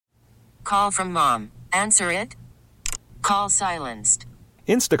call from mom. Answer it. Call silenced.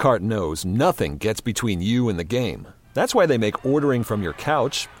 Instacart knows nothing gets between you and the game. That's why they make ordering from your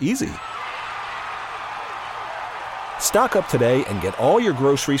couch easy. Stock up today and get all your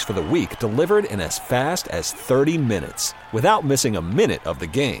groceries for the week delivered in as fast as 30 minutes without missing a minute of the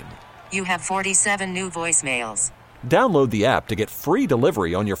game. You have 47 new voicemails. Download the app to get free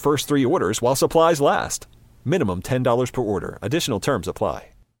delivery on your first 3 orders while supplies last. Minimum $10 per order. Additional terms apply.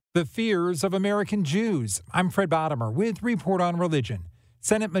 The fears of American Jews. I'm Fred Bottomer with Report on Religion.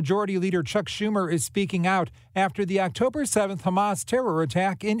 Senate Majority Leader Chuck Schumer is speaking out after the October 7th Hamas terror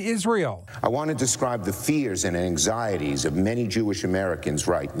attack in Israel. I want to describe the fears and anxieties of many Jewish Americans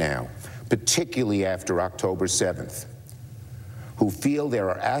right now, particularly after October 7th, who feel there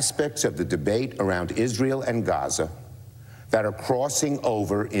are aspects of the debate around Israel and Gaza that are crossing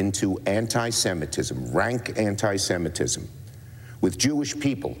over into anti-Semitism, rank anti-Semitism, with Jewish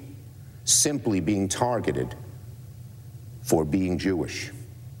people simply being targeted for being Jewish,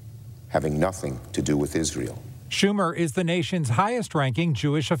 having nothing to do with Israel. Schumer is the nation's highest-ranking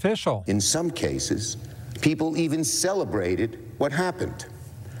Jewish official. In some cases, people even celebrated what happened,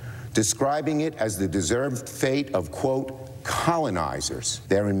 describing it as the deserved fate of, quote, colonizers.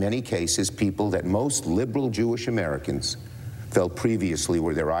 They're in many cases people that most liberal Jewish Americans felt previously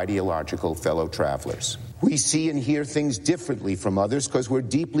were their ideological fellow travelers. We see and hear things differently from others because we're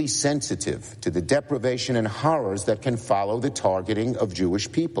deeply sensitive to the deprivation and horrors that can follow the targeting of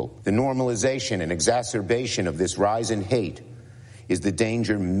Jewish people. The normalization and exacerbation of this rise in hate is the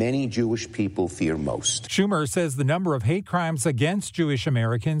danger many Jewish people fear most. Schumer says the number of hate crimes against Jewish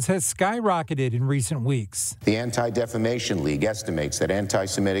Americans has skyrocketed in recent weeks. The Anti-Defamation League estimates that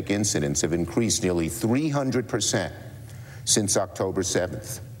anti-Semitic incidents have increased nearly 300% since October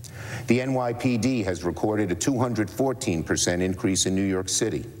 7th. The NYPD has recorded a 214% increase in New York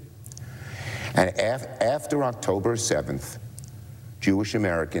City. And after October 7th, Jewish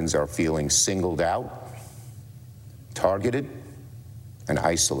Americans are feeling singled out, targeted, and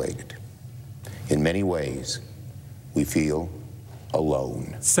isolated. In many ways, we feel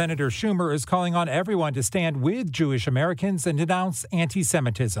alone. Senator Schumer is calling on everyone to stand with Jewish Americans and denounce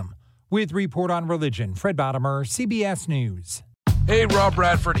anti-Semitism. With Report on Religion, Fred Bottomer, CBS News. Hey, Rob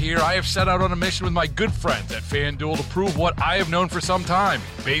Bradford here. I have set out on a mission with my good friends at FanDuel to prove what I have known for some time.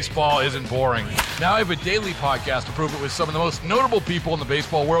 Baseball isn't boring. Now I have a daily podcast to prove it with some of the most notable people in the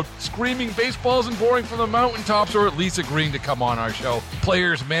baseball world, screaming baseball isn't boring from the mountaintops, or at least agreeing to come on our show.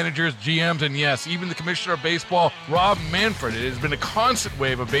 Players, managers, GMs, and yes, even the commissioner of baseball, Rob Manfred. It has been a constant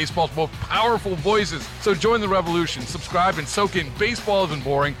wave of baseball's most powerful voices. So join the revolution. Subscribe and soak in Baseball Isn't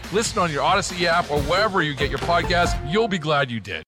Boring. Listen on your Odyssey app or wherever you get your podcasts. You'll be glad you did.